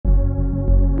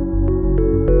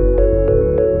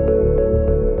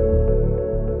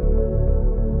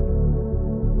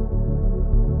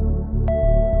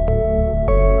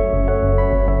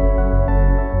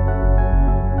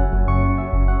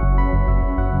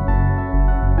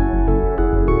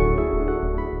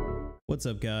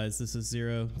What's up guys, this is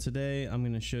Zero. Today I'm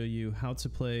going to show you how to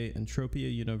play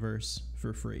Entropia Universe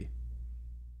for free.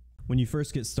 When you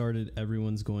first get started,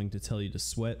 everyone's going to tell you to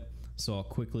sweat, so I'll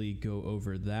quickly go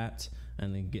over that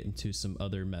and then get into some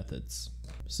other methods.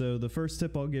 So the first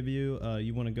tip I'll give you,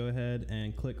 you want to go ahead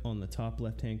and click on the top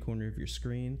left hand corner of your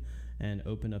screen and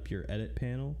open up your edit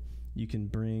panel. You can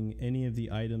bring any of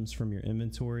the items from your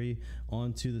inventory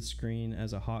onto the screen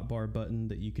as a hotbar button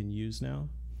that you can use now.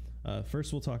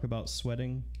 First we'll talk about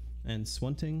sweating and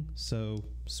swunting. So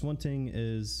swunting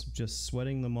is just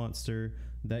sweating the monster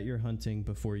that you're hunting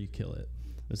before you kill it.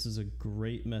 This is a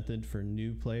great method for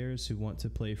new players who want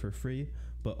to play for free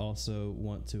but also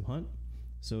want to hunt.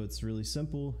 So it's really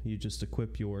simple. You just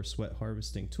equip your sweat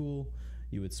harvesting tool,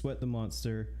 you would sweat the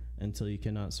monster until you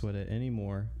cannot sweat it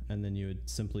anymore, and then you would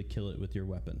simply kill it with your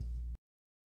weapon.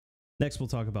 Next we'll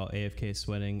talk about AFK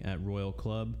sweating at Royal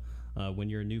Club.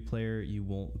 When you're a new player, you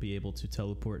won't be able to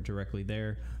teleport directly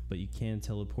there, but you can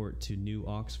teleport to New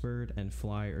Oxford and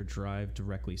fly or drive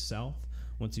directly south.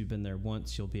 Once you've been there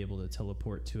once, you'll be able to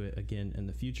teleport to it again in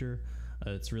the future.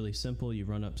 It's really simple. You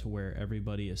run up to where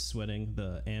everybody is sweating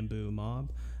the Ambu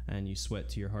mob, and you sweat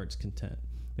to your heart's content.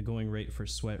 The going rate for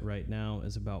sweat right now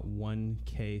is about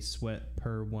 1k sweat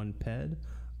per 1 ped,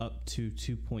 up to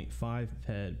 2.5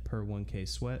 ped per 1k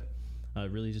sweat. It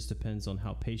really just depends on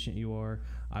how patient you are.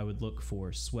 I would look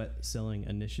for sweat selling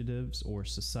initiatives or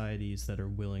societies that are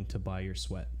willing to buy your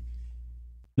sweat.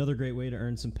 Another great way to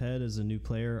earn some ped as a new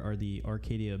player are the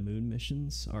Arkadia Moon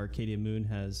missions. Arkadia Moon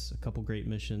has a couple great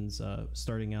missions.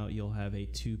 Starting out, you'll have a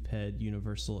 2 ped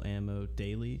universal ammo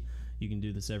daily. You can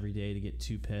do this every day to get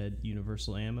 2 ped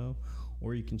universal ammo,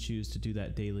 or you can choose to do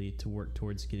that daily to work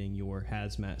towards getting your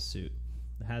hazmat suit.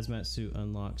 The hazmat suit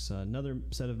unlocks another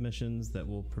set of missions that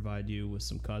will provide you with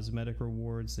some cosmetic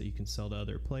rewards that you can sell to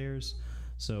other players.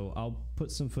 So I'll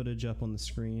put some footage up on the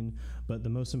screen, but the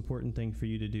most important thing for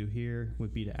you to do here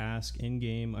would be to ask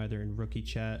in-game, either in rookie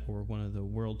chat or one of the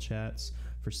world chats,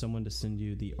 for someone to send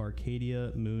you the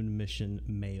Arkadia Moon mission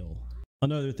mail.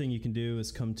 Another thing you can do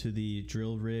is come to the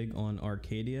drill rig on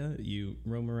Arkadia. You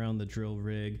roam around the drill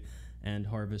rig and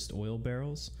harvest oil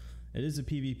barrels. It is a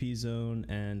PvP zone,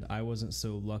 and I wasn't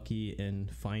so lucky in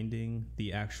finding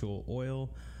the actual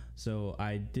oil, so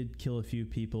I did kill a few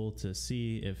people to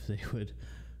see if they would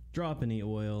drop any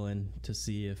oil and to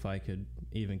see if I could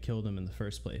even kill them in the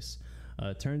first place.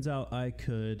 Turns out I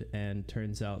could, and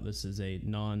turns out this is a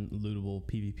non-lootable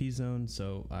PvP zone,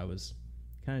 so I was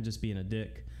kind of just being a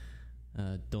dick.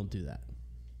 Don't do that.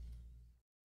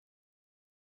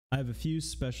 I have a few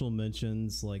special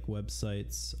mentions like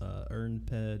websites,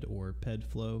 EarnPed or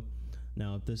PedFlow.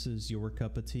 Now, if this is your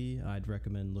cup of tea, I'd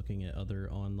recommend looking at other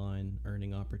online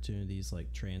earning opportunities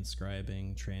like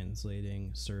transcribing,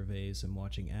 translating, surveys, and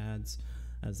watching ads,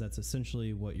 as that's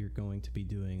essentially what you're going to be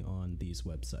doing on these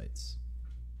websites.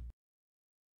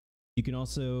 You can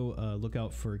also look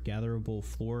out for gatherable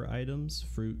floor items,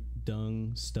 fruit,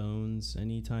 dung, stones.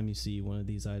 Anytime you see one of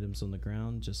these items on the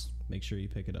ground, just make sure you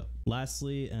pick it up.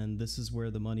 Lastly, and this is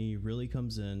where the money really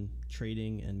comes in,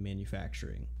 trading and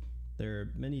manufacturing. There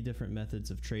are many different methods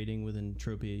of trading within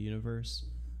Entropia Universe.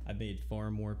 I made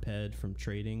far more ped from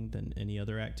trading than any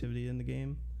other activity in the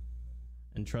game.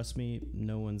 And trust me,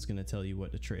 no one's going to tell you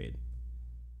what to trade.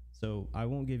 So I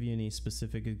won't give you any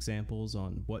specific examples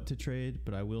on what to trade,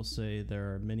 but I will say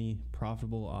there are many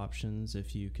profitable options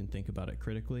if you can think about it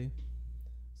critically.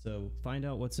 So find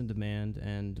out what's in demand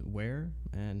and where,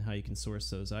 and how you can source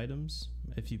those items.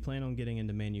 If you plan on getting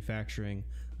into manufacturing,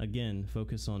 again,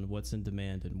 focus on what's in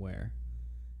demand and where.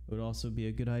 It would also be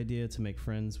a good idea to make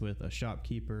friends with a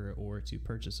shopkeeper or to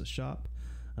purchase a shop,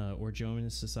 or join a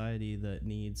society that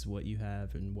needs what you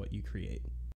have and what you create.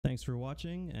 Thanks for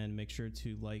watching, and make sure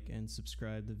to like and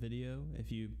subscribe the video.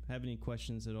 If you have any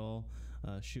questions at all,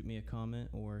 shoot me a comment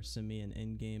or send me an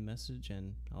in-game message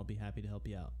and I'll be happy to help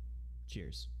you out.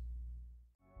 Cheers.